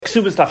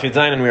Kesubos Daf Yud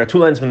Zayin, and we are 2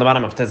 lines from the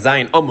bottom of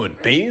Tezayin Amud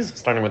Beis,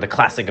 starting with the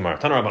classic Gemara.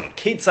 Tana Rabbanan,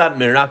 Ketzad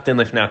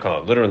Meraktin Lifnei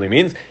Kala. Literally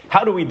means,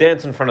 how do we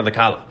dance in front of the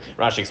Kala?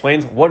 Rashi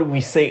explains, what do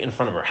we say in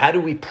front of her? How do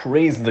we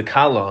praise the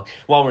Kala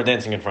while we're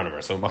dancing in front of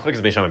her? So Machlokes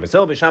is Beishamai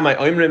Beisel, Beishamai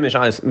Oimrim,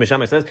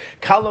 Beishamai says,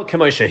 Kala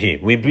K'may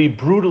Shehi. We be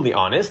brutally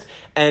honest,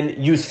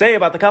 and you say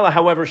about the Kala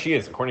however she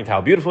is, according to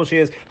how beautiful she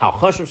is, how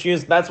chashuv she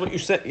is. That's what you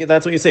say.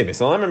 That's what you say.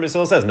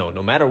 Beisel says,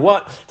 no matter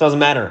what, it doesn't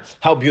matter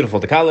how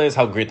beautiful the Kala is,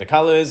 how great the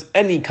Kala is.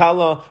 Any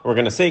Kala, we're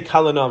going to say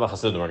Kala Nava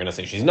Chasuda. We're going to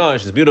say she's no,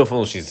 she's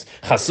beautiful, she's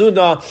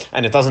Chasuda,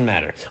 and it doesn't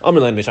matter.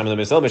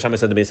 Beishamai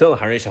said to Beisel,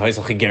 Haresha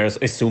Haisel Chigeres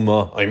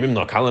Esuma Ayrim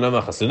no Kala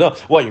Nava Chasuda.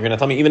 What, you're going to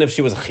tell me even if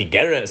she was a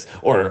Chigeres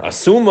or a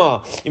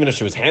Suma, even if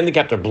she was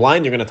handicapped or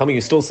blind, you're going to tell me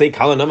you still say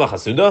Kala Nava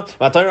Chasuda?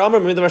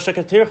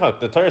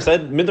 The Torah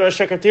said Midrash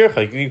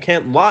Shekatircha. You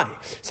can't lie.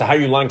 So how are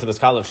you lying to this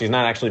Kala if she's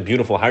not actually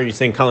beautiful? How are you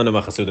saying Kala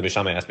Nava Chasuda?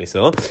 Beishamai asked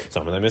Beisel.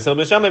 So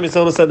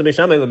Beisel said to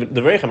Beishamai,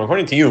 the Verechem,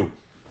 according to you,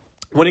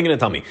 what are you going to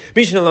tell me?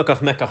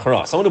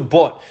 Someone who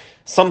bought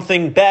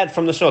something bad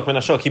from the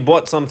shuk, he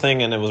bought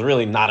something and it was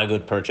really not a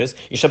good purchase.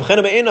 So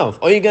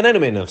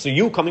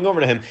you coming over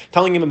to him,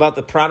 telling him about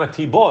the product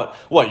he bought,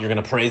 what, you're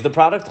going to praise the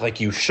product like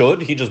you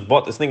should? He just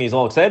bought this thing he's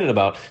all excited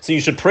about, so you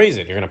should praise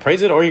it. You're going to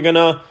praise it, or you're going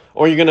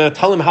to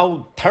tell him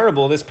how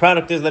terrible this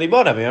product is that he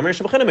bought.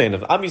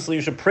 Obviously,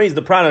 you should praise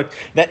the product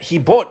that he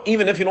bought,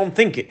 even if you don't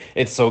think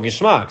it's so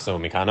gishmak.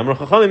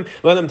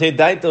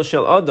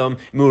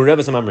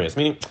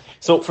 Meaning,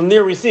 so from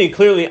there we see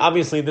clearly,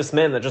 obviously, this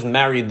man that just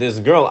married this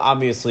girl,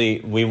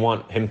 obviously, we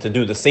want him to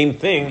do the same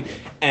thing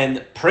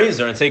and praise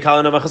her and say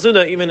Kala Nava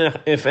Chasuda, even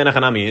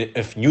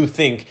if you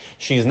think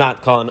she's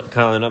not Kala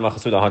Nava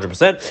Chasuda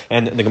 100%.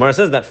 And the Gemara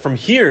says that from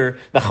here,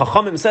 the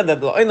Chachamim said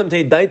that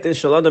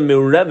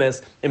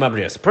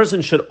a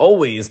person should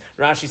always,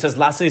 Rashi says,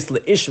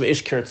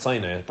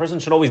 a person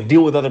should always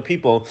deal with other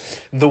people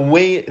the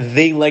way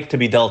they like to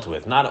be dealt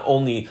with, not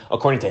only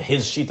according to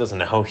his shitas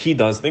and how he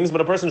does things,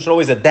 but a person should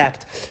always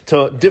adapt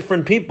to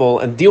different people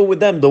and deal with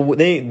them the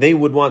way they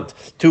would want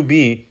to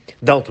be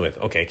dealt with.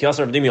 Okay,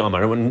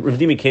 when Rav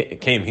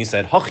Dimi came, he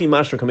said,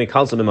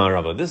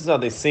 this is how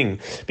they sing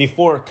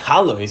before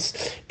Kalos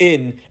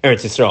in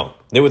Eretz Yisrael.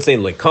 They would say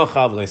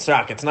lekochav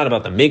leisrak. It's not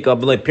about the makeup,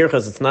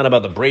 pirchas. It's not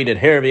about the braided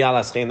hair.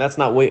 That's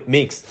not what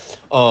makes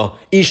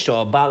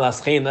isha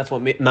balaschein.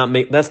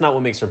 That's not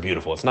what makes her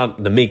beautiful. It's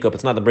not the makeup.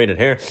 It's not the braided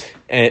hair.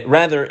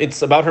 Rather,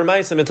 it's about her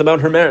ma'asim. It's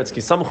about her merits. When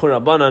the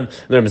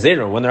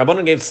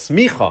Rabbanan gave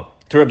smicha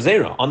to Reb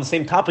Zera on the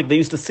same topic, they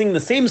used to sing the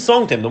same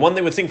song to him. The one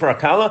they would sing for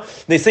Akala,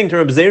 they sing to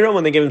Reb Zera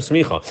when they gave him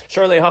smicha.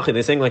 Sharlei hachi,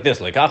 they sing like this: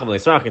 lekochav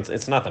leisrak.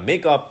 It's not the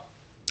makeup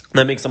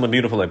that makes someone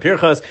beautiful like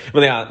Pirchas.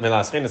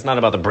 It's not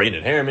about the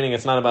braided hair, meaning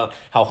it's not about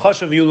how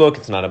chashav you look,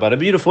 it's not about how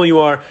beautiful you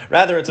are,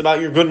 rather it's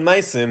about your good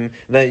maisim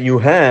that you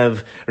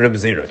have, Reb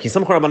Zera. When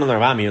the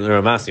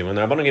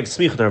Rabbanan gave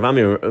smicha to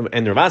Ravami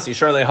and Ravasi,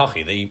 Sharlei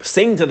hachi, they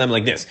sing to them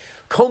like this: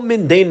 Kol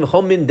min dein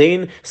v'chol min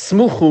dein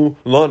smuchu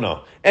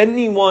lana.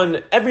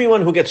 Everyone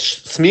who gets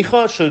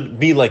smicha should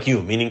be like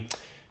you, meaning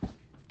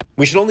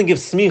we should only give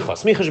smicha.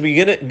 Smicha should be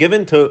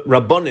given to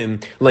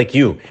rabbanim like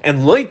you.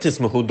 And loy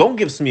tismachu, don't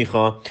give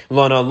smicha.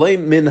 Lana loy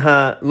min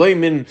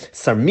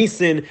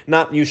sarmisin.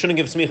 Not, you shouldn't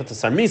give smicha to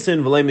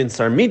sarmisin. V'loy min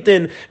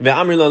sarmitin.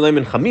 Ve'amri loy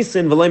min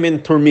chamisin. V'loy min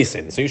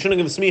turmisin. So you shouldn't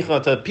give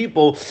smicha to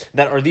people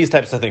that are these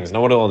types of things.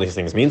 Now, what do all these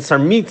things mean?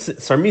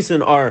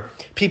 Sarmisin are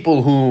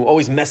people who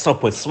always mess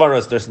up with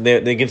svaras.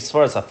 They give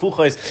svaras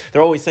hafuchos.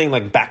 They're always saying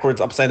like backwards,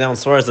 upside down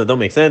svaras that don't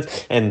make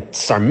sense. And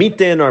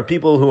sarmitin are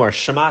people who are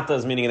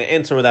shamatas, meaning they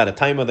answer without a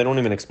timer. They don't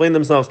even explain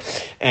themselves.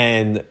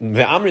 And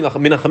ve'amri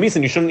mina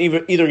chamisin, you shouldn't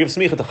either give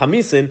smicha to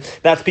chamisin.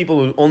 That's people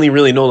who only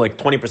really know like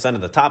 20%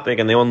 of the topic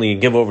and they only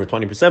give over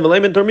 20%.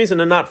 V'leimin turmisin,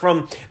 and not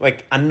from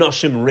like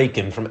anoshim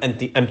reikim, from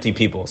empty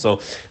people. So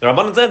the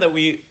Rabbanan said that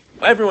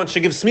everyone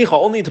should give smicha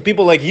only to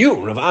people like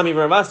you, Rav Ami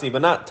Ravasi,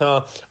 but not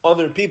to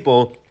other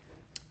people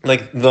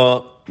like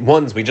the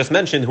ones we just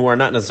mentioned who are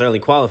not necessarily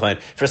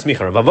qualified for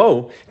smicha.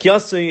 Ravavo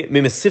kiasi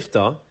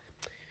mimisifta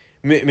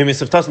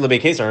lebei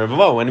kesar.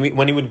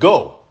 When he would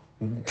go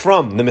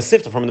from the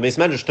Mesifta, from the base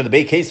medrash to the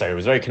Beit Kesar, he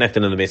was very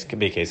connected in the Beit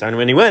Kesar. And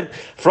when he went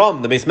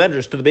from the base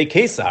medrash to the Beit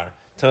Kesar,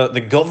 to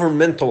the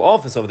governmental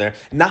office over there,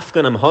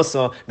 Nafkanam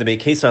Hasa, the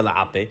Beit Kesar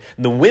La'ape,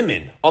 the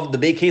women of the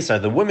Beit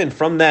Kesar, the women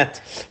from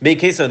that Beit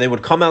Kesar, they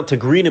would come out to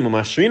greet him, and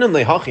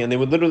they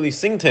would literally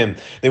sing to him.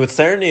 They would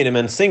serenade him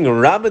and sing,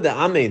 Rabbi de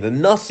Ame, the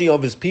Nasi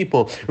of his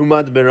people,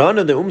 Umad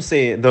Berana de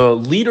Umse, the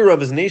leader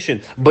of his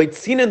nation,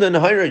 Baitzina de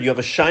Nahira, you have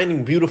a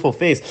shining, beautiful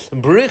face.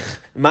 Brich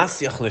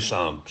Masyach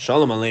Lisham.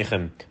 Shalom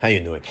Aleichem. How you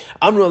doing?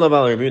 Amru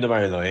Laval Rabbi Yehuda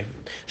Bar Eloi.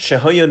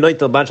 Shehoya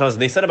Noitel Bachas.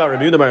 They said about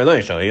Rabbi Yehuda Bar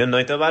Eloi, Shehoya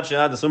Noitel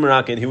Bachas, the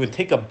Sumarakid, he would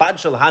take a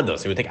badshal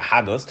hados, he would take a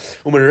hados,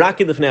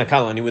 umerakid lifnei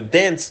kala, and he would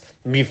dance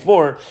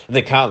before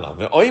the kala.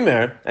 The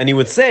oimer, and he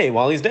would say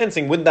while he's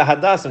dancing with the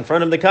hadas in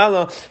front of the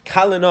kala,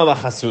 kala nova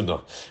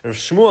chasuda. Rav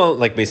Shmuel,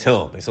 like Beis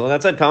Hillel,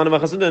 that said kala nova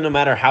chasuda, no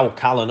matter how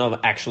kala nova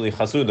actually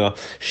chasuda,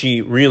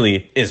 she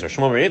really is. Rav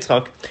Shmuel Bar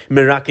Yitzchak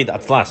merakid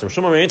atzlas. Rav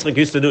Shmuel Bar Yitzchak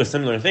used to do a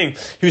similar thing.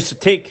 He used to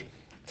take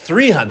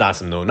 3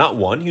 hadassim, no, not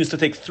one. He used to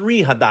take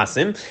 3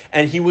 hadassim,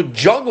 and he would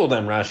juggle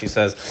them, Rashi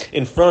says,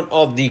 in front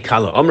of the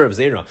kala. Amr of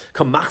Zera,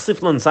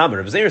 kamachsif lan saber.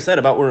 Rav Zera said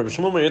about what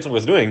Shmuel Bar Yitzchak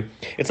was doing,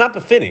 it's not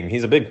befitting.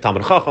 He's a big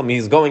Talmud Chacham,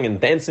 he's going and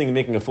dancing and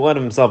making a fool out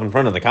of himself in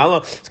front of the kala.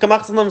 It's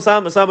kamachsif lan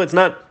saber,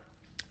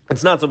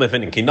 it's not so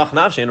befitting. Ki nach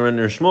nafshe, and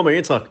Shmuel Bar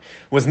Yitzchak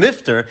was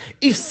nifter,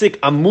 ifsik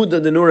amuda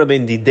denura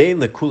ben didei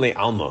lekule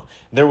alma.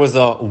 There was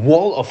a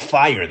wall of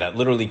fire that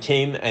literally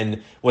came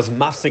and was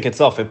mafsik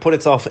itself. It put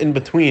itself in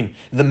between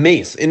the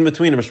mace, in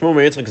between Shmuel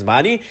Bar Yitzchak's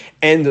body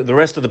and the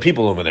rest of the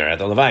people over there at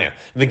the Levaya.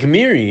 The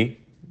Gemiri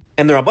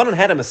and the Rabbanon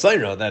had a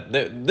Messiah that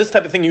this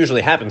type of thing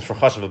usually happens for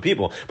chashuva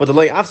people, but the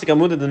afsik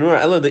amuda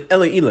denura ela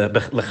ila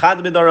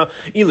lechad bidara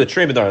ila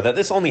tre bidara, that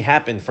this only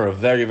happened for a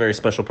very, very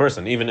special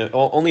person,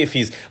 only if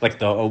he's like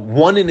the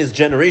one in his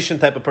generation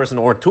type of person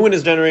or 2 in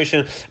his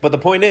generation. But the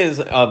point is,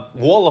 a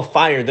wall of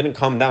fire didn't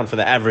come down for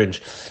the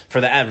average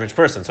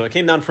person. So it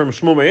came down from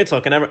Shmuel Bar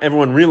Yitzchak, and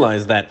everyone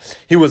realized that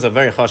he was a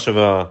very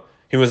chashuva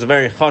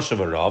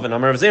Rav. And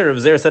Amar Rav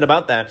Zera said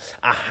about that,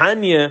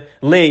 ahanya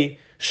le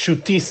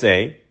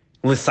shutise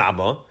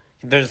Lisaba.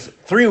 There's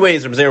 3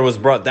 ways Reb Zera was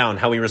brought down,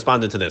 how he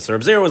responded to this. So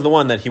Reb Zera was the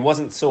one that he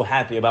wasn't so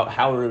happy about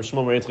how Reb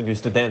Shmuel Bar Yitzchak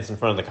used to dance in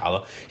front of the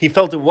Kala. He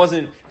felt it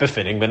wasn't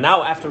befitting, but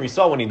now after we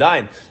saw when he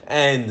died,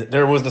 and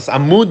there was this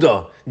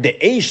amuda, the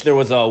eish, there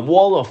was a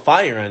wall of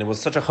fire, and it was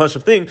such a hush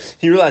of thing,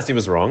 he realized he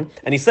was wrong,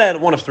 and he said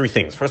one of 3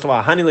 things. First of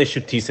all, Hanile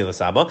shutise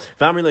l'saba,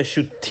 v'amrile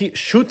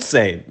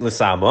shutse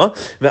l'saba,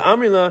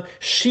 v'amrile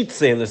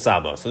shitse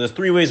l'saba. So there's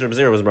 3 ways Reb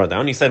Zera was brought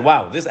down. He said,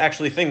 wow, this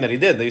actually thing that he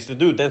did, they used to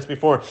do, dance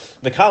before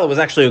the Kala, was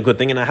actually a good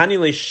thing, and a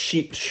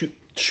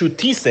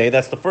Shutise,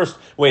 that's the first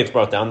way it's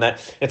brought down,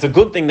 that it's a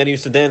good thing that he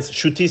used to dance.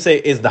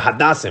 Shutise is the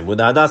hadassim, with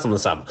the hadassim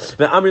l'saba.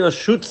 The amrila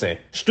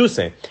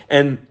shtuse,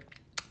 and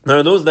there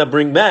are those that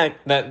bring it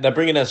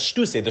as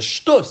shtuse, the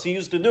shtus he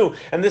used to do,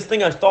 and this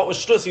thing I thought was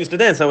shtus he used to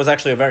dance, that was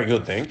actually a very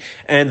good thing.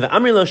 And the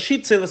amrila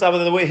shitse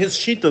l'saba, the way his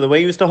shita, the way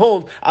he used to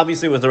hold,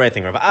 obviously was the right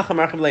thing. Rav Acha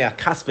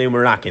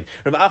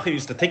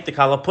used to take the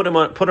kala, put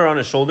her on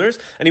his shoulders,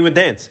 and he would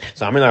dance.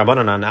 So amrila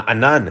Rabbanan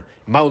anan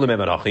ma'ulem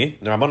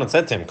ebarachi. The Rabbanan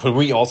said to him, could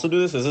we also do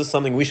this? Is this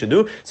something we should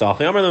do? So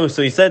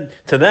he said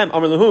to them, he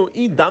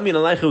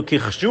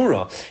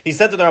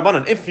said to the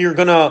Rabbanan, if you're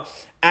gonna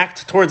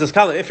act towards this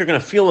kala, if you're going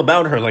to feel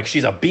about her like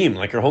she's a beam,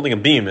 like you're holding a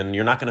beam, and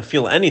you're not going to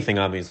feel anything,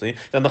 obviously,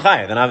 then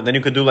then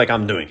you could do like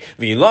I'm doing.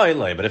 But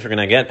if you're going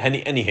to get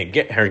any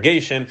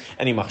hergation,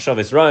 any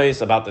machshavos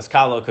reis about this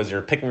kala because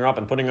you're picking her up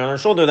and putting her on her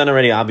shoulder, then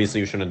already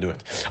obviously you shouldn't do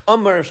it.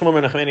 Amar Shmuel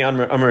Bar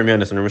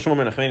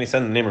Nachmani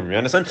said in the name of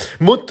Yonasan,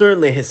 mutter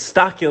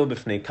lehistakel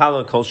b'fnei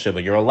kala kol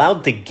shiva. You're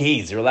allowed to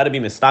gaze, you're allowed to be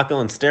mistakel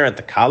and stare at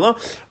the kala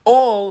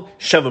all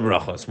sheva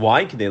brachos.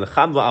 Why?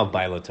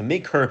 To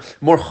make her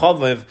more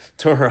chavav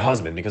to her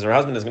husband, because her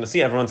husband is going to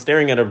see everyone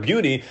staring at her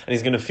beauty, and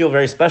he's going to feel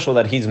very special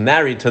that he's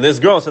married to this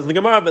girl. Says the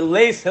Gemara, but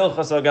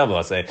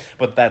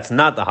that's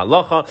not the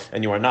halacha,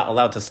 and you are not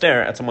allowed to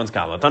stare at someone's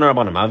kala. So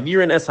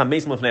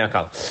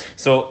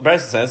Brisa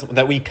says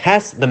that we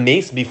pass the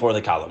mace before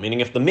the kala, meaning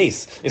if the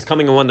mace is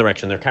coming in one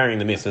direction, they're carrying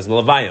the mace, there's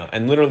levaya,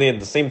 and literally at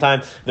the same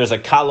time there's a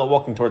kala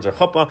walking towards her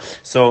chuppah.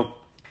 So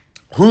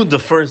who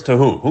defers to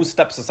who? Who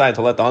steps aside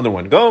to let the other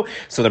one go?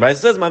 So the Brisa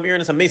says,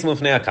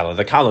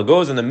 the kala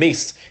goes, and the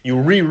mace, you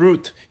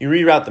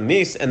reroute the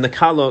mace, and the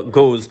kala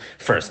goes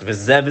first. But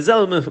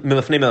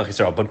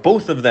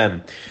both of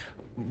them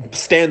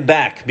stand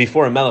back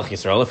before a Melech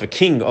Yisrael, if a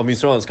king of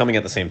Yisrael is coming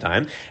at the same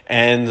time.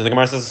 And the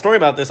Gemara says a story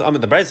about this. The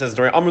Brisa says a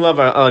story.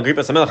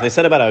 They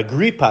said about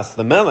Agrippas,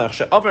 the Melech,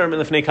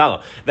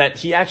 that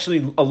he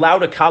actually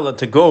allowed a kala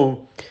to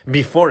go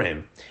before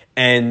him.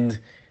 And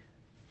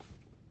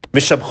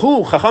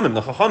Mishabchu Chachamim,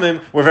 the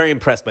Chachamim were very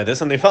impressed by this,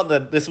 and they felt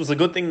that this was a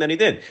good thing that he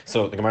did.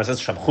 So the Gemara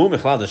says, Shabchu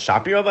Michlal the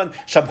Shapi Ravan.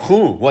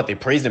 Shabchu, what, they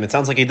praised him? It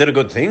sounds like he did a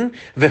good thing.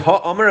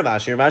 V'ha Amar Rav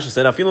Ashi. Rav Ashi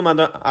said, Afilu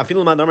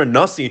Madamar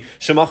Nasi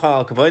Shemacha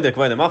al Kavod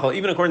Kavod Machal.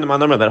 Even according to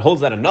Madamar that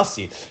holds that a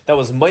Nasi that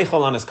was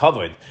Meichal on his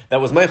Kavod,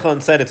 that was Meichal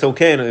and said it's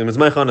okay, and it was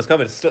Meichal on his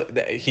Kavod.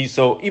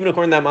 So even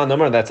according to that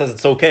Madamar that says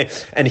it's okay,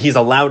 and he's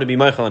allowed to be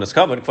Meichal on his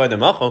Kavod Kavod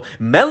Machal.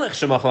 Melech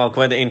Shemacha al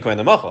Kavod Ein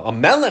Kavod Machal. A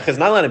Melech is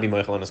not allowed to be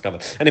Meichal on his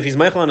Kavod, and if he's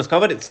Meichal on his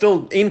Kavod, it's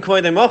still in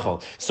Kavod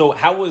Machal. So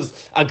how was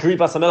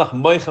Agrippas HaMelech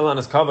Meichel on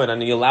his kavod, and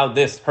he allowed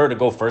her to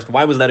go first?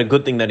 Why was that a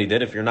good thing that he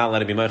did if you're not allowed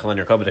to be Meichel on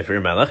your kavod if you're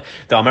a Melech?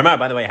 The Amar,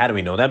 by the way, how do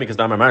we know that? Because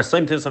the Amar, the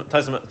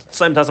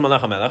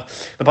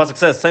pasuk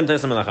says,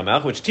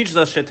 which teaches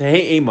us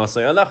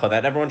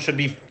that everyone should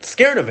be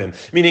scared of him,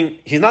 meaning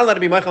he's not allowed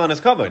to be Meichel on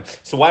his kavod.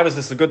 So why was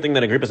this a good thing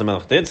that Agrippas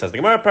HaMelech did? Says the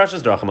Gemara,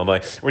 Parshas Drachim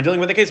Avai. We're dealing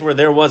with a case where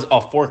there was a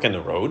fork in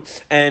the road,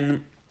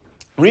 and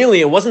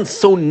really, it wasn't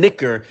so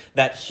nicker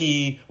that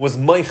he was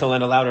Meichel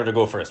and allowed her to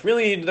go first.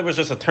 Really, there was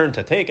just a turn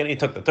to take, and he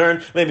took the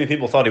turn. Maybe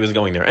people thought he was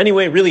going there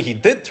anyway. Really, he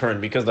did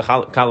turn because the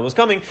kala was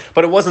coming,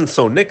 but it wasn't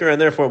so nicker, and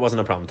therefore it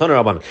wasn't a problem.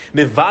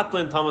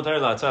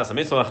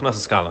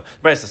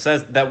 Brisa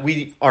says that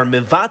we are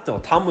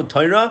mevatel Talmud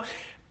Torah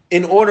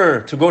in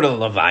order to go to the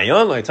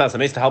Levaya, like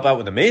to help out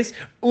with the mace,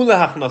 and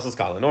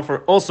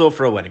also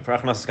for a wedding, for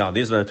Achnas Kala.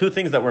 These are the two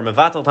things that were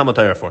mevatel Talmud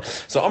Torah for.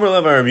 So Amar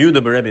Lev Rabbi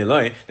Yehuda bar Rabbi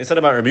Eloi, they said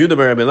about Rabbi Yehuda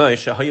bar Rabbi Eloi,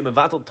 Shehayu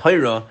mevatel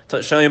Torah,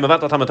 Shehayu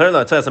mevatel Talmud Torah,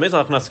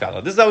 Achnas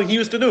Kala. This is how he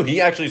used to do.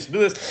 He actually used to do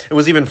this. It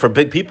was even for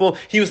big people.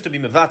 He used to be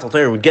mevatel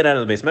Torah, would get out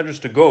of the base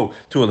medrash to go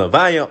to a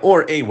Levaya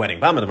or a wedding.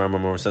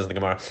 Says the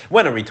Gemara,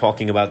 when are we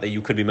talking about that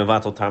you could be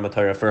mevatel Talmud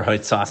Torah for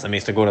Haitzas and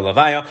to go to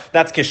Levaya?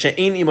 That's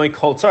Keshe'ein imay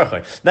kol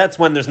tzarchai. That's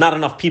when there's not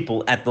enough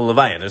people at the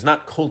Levaya. There's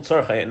not kol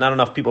tzarchai, not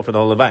enough people for the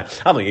whole Levaya.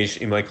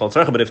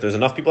 But if there's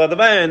enough people at the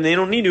Levaya and they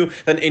don't need you,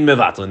 then in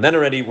mevatel. And then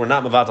already we're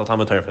not mevatel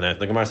Talmud Torah for that.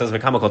 The Gemara says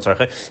v'kama kol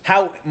tzarchai.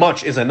 How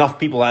much is enough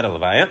people at a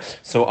Levaya?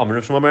 So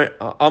Amar Shmuel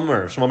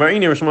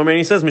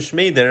Barini says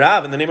Mishmei de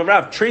Rav, in the name of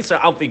Rav, Tracer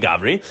Alfi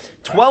Gavri,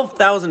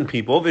 12,000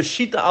 people,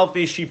 V'shita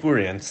Alfi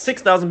Shifuri, and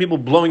 6,000 people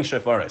blowing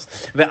shofaris.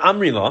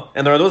 Ve'amrila,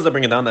 and there are those that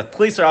bring it down that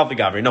Tracer Alfi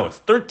Gavri. No, it's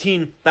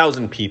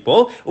 13,000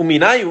 people.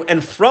 Uminayu,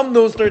 and from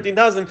those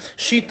 13,000,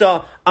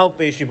 Shita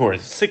Alfi Shifuri,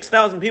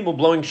 6,000 people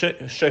blowing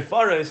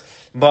shofaris,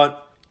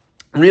 but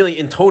really,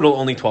 in total,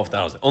 only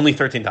 12,000, only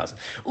 13,000.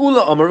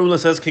 Ula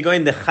says,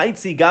 Kigoin de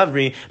Chaitzi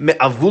Gavri me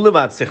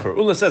Avulavat Sichur.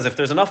 Ula says, if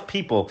there's enough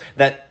people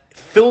that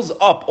fills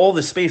up all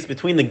the space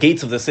between the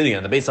gates of the city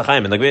and the Beis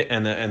HaChaim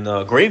and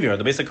the graveyard,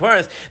 the Beis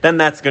HaKvaris, then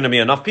that's going to be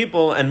enough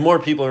people, and more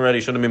people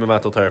already shouldn't be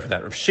mevatel Torah for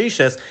that. Rav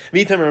Sheshes,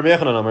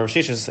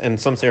 and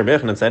some say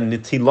Rabbi Yochanan said,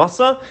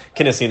 Nitilasa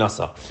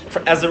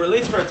kinesinasa. As it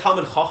relates for a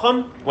Talmud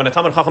Chacham, when a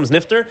Talmud Chacham's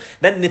nifter,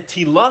 then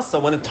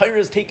Nitilasa, when the Torah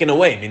is taken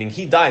away, meaning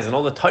he dies, and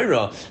all the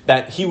Torah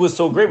that he was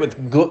so great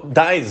with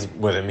dies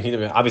with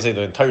him. Obviously,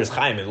 the Torah is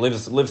Chaim, it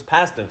lives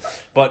past him,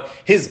 but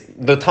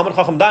the Talmud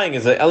Chacham dying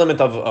is an element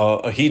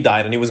of he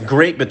died, and he was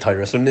great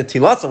b'Torah. So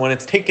Nitilasa, when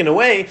it's taken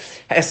away,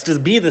 has to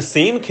be the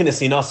same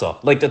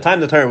kinesinasa, like the time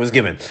the Torah was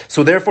given.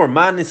 So therefore,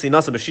 ma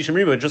nisinasa b'shishim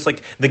riba, just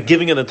like the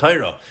giving of the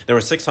Torah, there were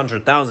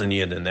 600,000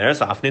 yid in there.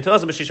 So af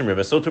nitilasa b'shishim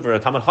riba. So too for a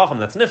Talmud Chacham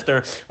that's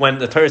nifter, when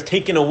the Torah is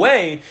taken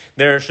away,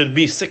 there should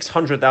be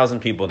 600,000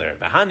 people there.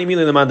 V'hani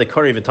mili leman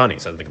dekari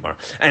v'tani, says the Gemara.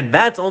 And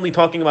that's only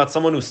talking about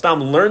someone who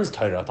stam learns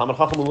Torah, Talmud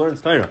Chacham who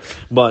learns Torah.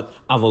 But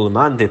avol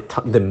leman de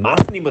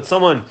matni, but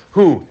someone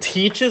who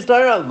teaches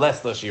Torah,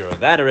 less the shira.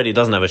 That already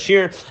doesn't have a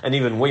shir. And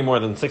even way more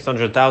than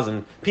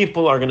 600,000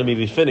 people are going to be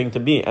befitting to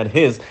be at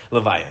his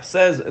Levaya.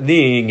 Says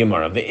the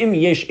Gemara.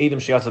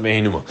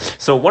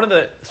 So one of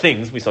the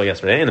things we saw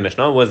yesterday in the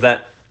Mishnah was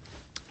that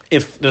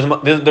if there's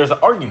an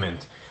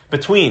argument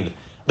between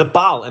the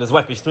Baal and his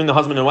wife, between the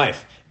husband and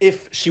wife,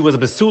 if she was a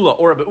Besula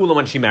or a Be'ula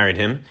when she married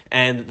him,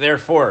 and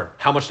therefore,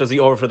 how much does he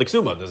owe her for the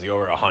Ksuba? Does he owe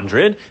her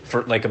 100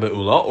 for like a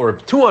Be'ula, or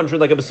 200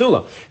 like a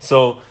Besula?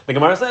 So the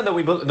Gemara said that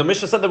the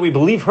Mishnah said that we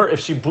believe her if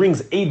she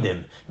brings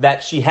Eidim,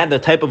 that she had the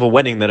type of a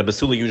wedding that a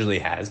Besula usually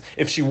has.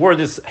 If she wore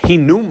this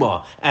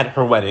Hinuma at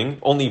her wedding,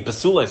 only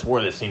Besulas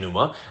wore this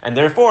Hinuma, and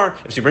therefore,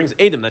 if she brings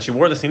Eidim that she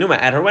wore this Hinuma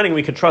at her wedding,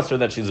 we could trust her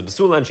that she's a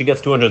Besula and she gets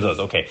 200 zuz.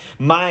 Okay,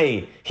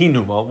 my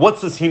Hinuma,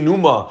 what's this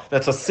Hinuma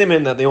that's a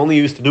siman that they only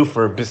used to do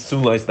for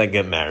Besulas that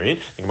get married?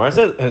 The Gemara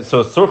says,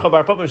 so Surcha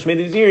Bar Papa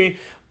Shmei Ziri,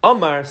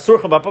 Amar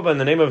Surcha Bar Papa in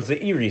the name of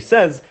Zeiri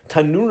says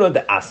Tanura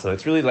de Asa.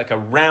 It's really like a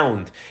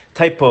round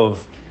type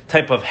of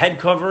head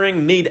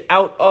covering made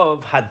out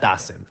of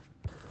hadassim.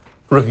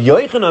 Rabbi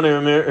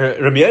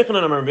Yochanan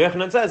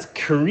says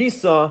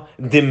Karisa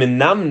de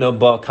Menamna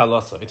ba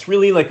Kalasa. It's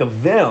really like a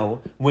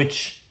veil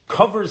which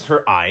covers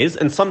her eyes,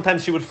 and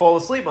sometimes she would fall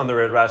asleep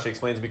under it, Rashi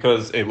explains,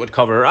 because it would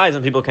cover her eyes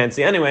and people can't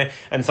see anyway,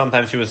 and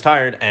sometimes she was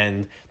tired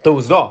and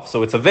dozed off.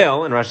 So it's a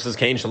veil, and Rashi says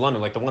Kein Shalana,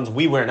 like the ones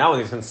we wear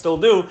nowadays and still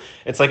do,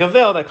 it's like a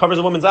veil that covers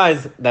a woman's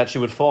eyes that she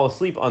would fall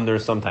asleep under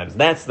sometimes.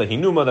 That's the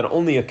Hinuma that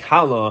only a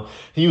Kala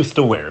used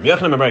to wear. Rabbi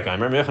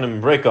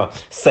Yochanan Breka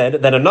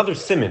said that another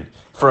siman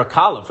for a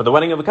Kala, for the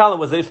wedding of a Kala,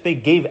 was that if they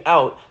gave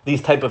out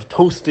these type of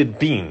toasted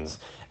beans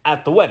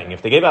at the wedding,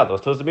 if they gave out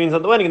those toasted beans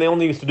at the wedding, they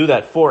only used to do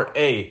that for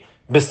a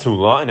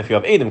Bisula, and if you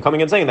have Adam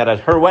coming and saying that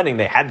at her wedding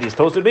they had these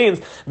toasted beans,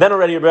 then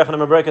already Rebbe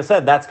and Rebecca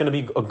said that's going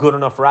to be a good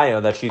enough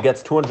raya that she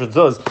gets 200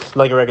 zuz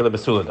like a regular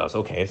Bisula does.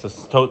 Okay,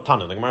 so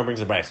Tana, the Gemara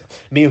brings a brisa.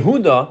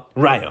 Yehuda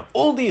raya.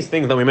 All these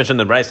things that we mentioned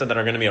in the brisa that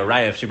are going to be a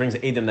raya if she brings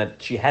Adam that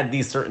she had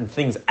these certain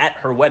things at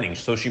her wedding,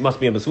 so she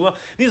must be a Bisula.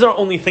 These are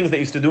only things they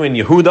used to do in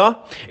Yehuda,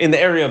 in the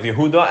area of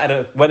Yehuda at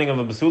a wedding of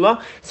a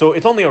Bisula. So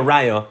it's only a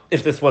raya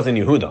if this was in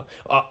Yehuda.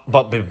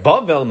 But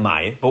Bavel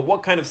mai. But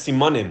what kind of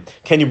simanim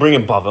can you bring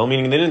in Bavel?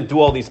 Meaning they didn't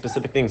do all these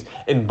specific things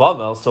in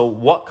Bavel, so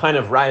what kind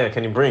of raya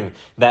can you bring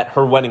that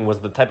her wedding was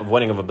the type of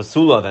wedding of a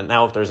basula, that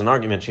now if there's an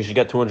argument she should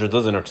get 200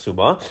 zuz in her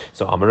ksuba?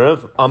 So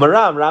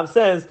Amarav, Rav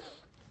says,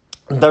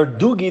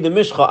 Dardugi the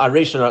Mishcha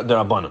Aresha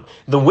Derabanim.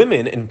 The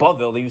women in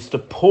Bavel, they used to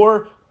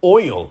pour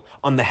oil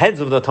on the heads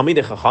of the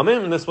Talmidei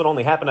Chachamim, and this would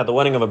only happen at the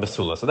wedding of a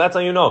Basula. So that's how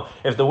you know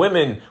if the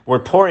women were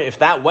pouring, if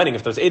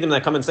there's Edom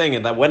that come and saying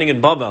it, that wedding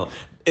in Bavel,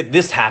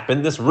 this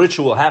happened, this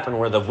ritual happened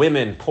where the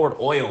women poured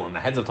oil on the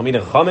heads of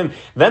Talmidei Chachamim,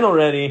 then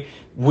already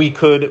we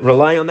could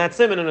rely on that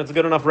simon, and it's a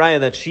good enough raya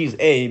that she's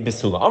a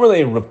Besula.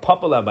 Amarle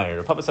Rapapa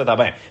Labai. Rapapa said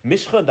Abai.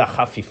 Mishcha da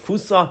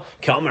Chafifusa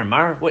Kalmar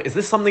Mar. What is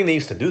this something they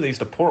used to do? They used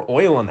to pour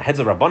oil on the heads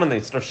of Rabbanan, they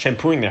start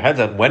shampooing their heads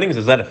at weddings.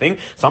 Is that a thing?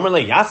 So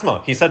Amarle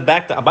Yasma. He said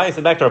back to Abai,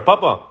 said back to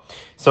Rapapa.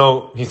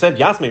 So he said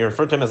Yasma, he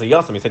referred to him as a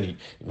Yasam. He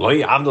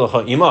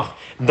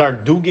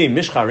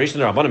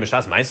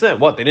said,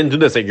 what? They didn't do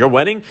this at your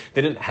wedding?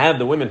 They didn't have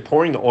the women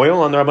pouring the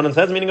oil on the Rabbanan's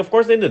heads? Meaning, of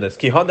course they did this.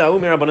 Says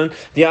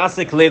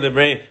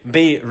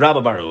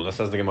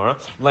the Gemara.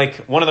 Like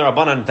one of the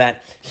Rabbanan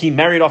that he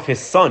married off his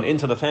son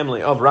into the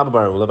family of Rabba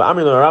Bar Ula. There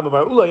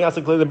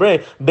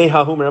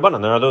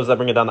are those that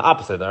bring it down the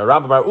opposite.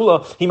 Rabba Bar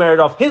Ula, he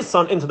married off his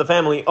son into the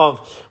family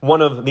of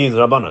one of these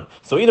Rabbanan.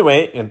 So either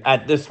way,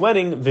 at this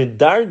wedding,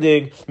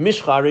 Vidardig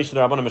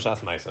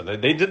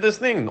they did this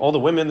thing. All the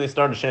women, they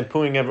started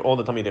shampooing all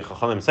the Talmidei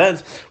Chachamim's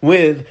heads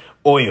with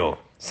oil.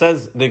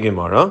 Says the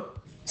Gemara.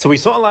 So we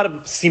saw a lot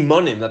of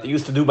simonim that they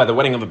used to do by the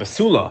wedding of a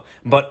Besula,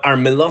 but our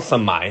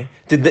Melosamai,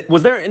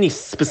 was there any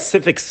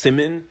specific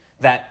simon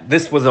that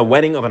this was a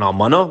wedding of an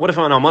almana? What if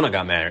an almana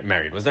got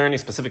married? Was there any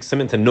specific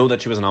simon to know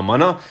that she was an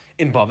almana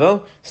in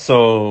Bavel?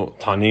 So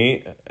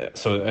Tani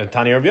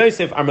Rabbi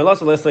Yosef,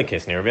 Armelasa Lesle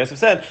Kisnei. Rabbi Yosef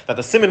said that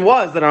the simon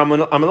was that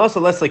Armelasa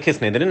Lesle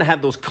Kisnei, they didn't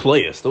have those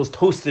kloyas, those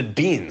toasted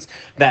beans.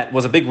 That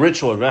was a big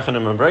ritual.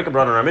 Rechanim and Bereka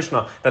brought in our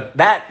Mishnah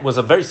that was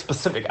a very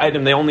specific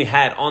item they only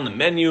had on the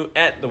menu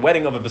at the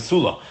wedding of a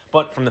Besula.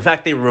 But from the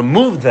fact they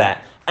removed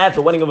that at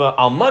the wedding of an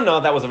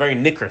almana, that was a very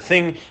nicker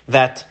thing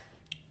that.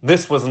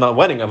 This was not a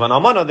wedding of an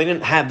almana. They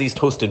didn't have these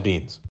toasted beans.